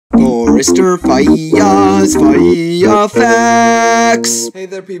Mr. Faia's Faia Facts! Hey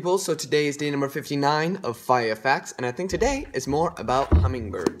there people, so today is day number 59 of Faia Facts, and I think today is more about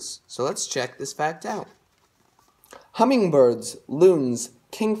hummingbirds. So let's check this fact out. Hummingbirds, loons,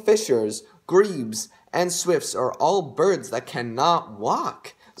 kingfishers, grebes, and swifts are all birds that cannot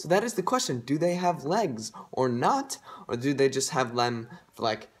walk. So that is the question, do they have legs or not? Or do they just have them for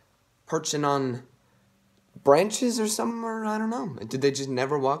like perching on branches or somewhere? I don't know. Do they just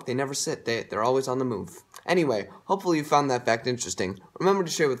never walk? They never sit. They're always on the move. Anyway, hopefully you found that fact interesting. Remember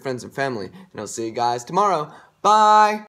to share with friends and family, and I'll see you guys tomorrow. Bye!